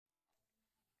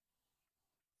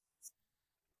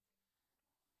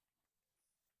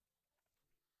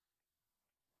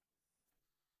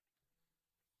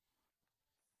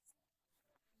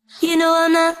You know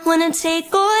I'm not one to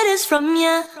take orders from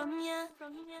ya.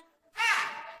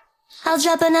 I'll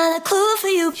drop another clue for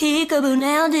you, peekaboo,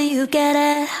 now do you get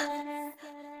it?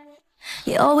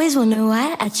 You always wonder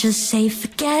why I just say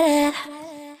forget it.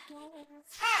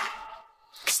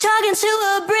 'Cause talking to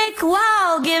a brick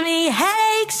wall give me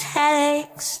headaches,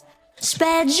 headaches.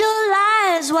 Spread your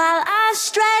lies while I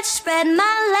stretch, spread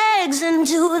my legs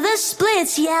into the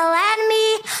splits. Yell at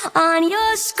me on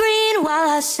your screen while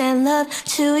I send love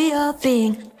to your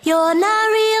being. You're not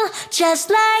real, just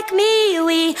like me.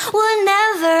 We were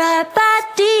never our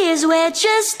bodies, we're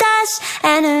just us.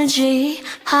 Energy,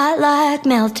 hot like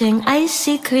melting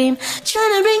icy cream.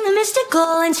 Trying to bring the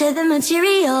mystical into the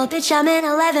material. Bitch, I'm an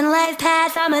 11 life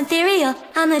path, I'm ethereal.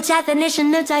 I'm the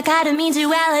definition of dichotomy,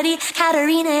 duality.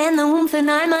 Katarina in the womb for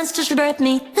 9 months to birth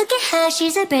me. Look at her,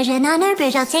 she's a virgin on her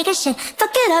bridge, I'll take a shit.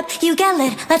 Fuck it up, you get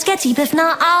lit, let's get deep, if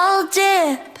not I'll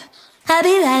dip. I'll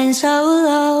be riding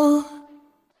solo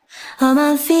on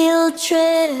my field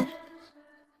trip.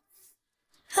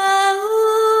 Oh,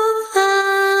 oh,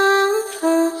 oh,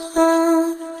 oh,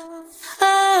 oh,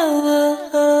 oh,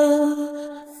 oh.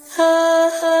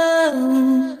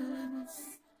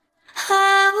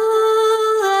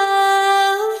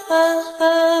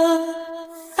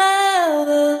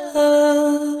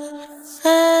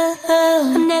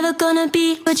 I'm never gonna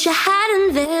be what you had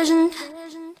envisioned.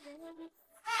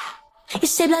 You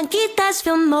say blanquitas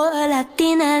feel more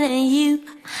Latina than you.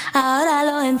 Ahora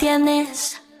lo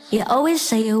entiendes. You always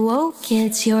say you're woke,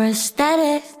 it's your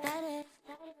aesthetic.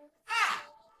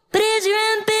 But is your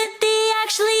empathy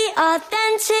actually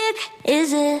authentic?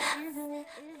 Is it?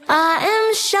 I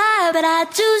am shy, but I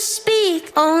do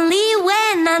speak only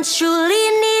when I truly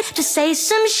need to say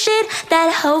some shit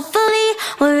that hopefully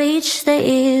will reach the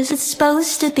ears it's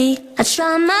supposed to be. I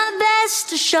try my best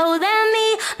to show them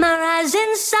me. My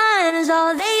rising sun is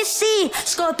all they see.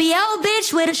 Scorpio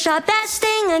bitch with a sharp ass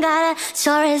sting. I got a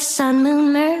Taurus, Sun,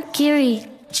 Moon, Mercury.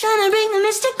 Trying to bring the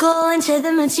mystical into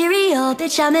the material.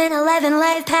 Bitch, I'm an 11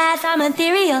 life path, I'm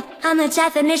ethereal. I'm the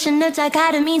definition of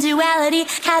dichotomy, duality.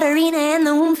 Katarina in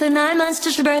the womb for 9 months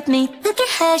to birth me. Look at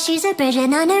her, she's a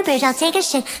virgin on her bridge, I'll take a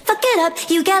shit. Fuck it up,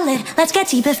 you get lit, let's get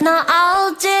deep, if not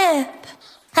I'll dip.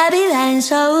 I'll be riding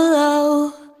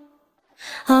solo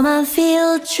on my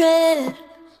field trip.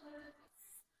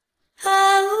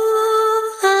 Oh.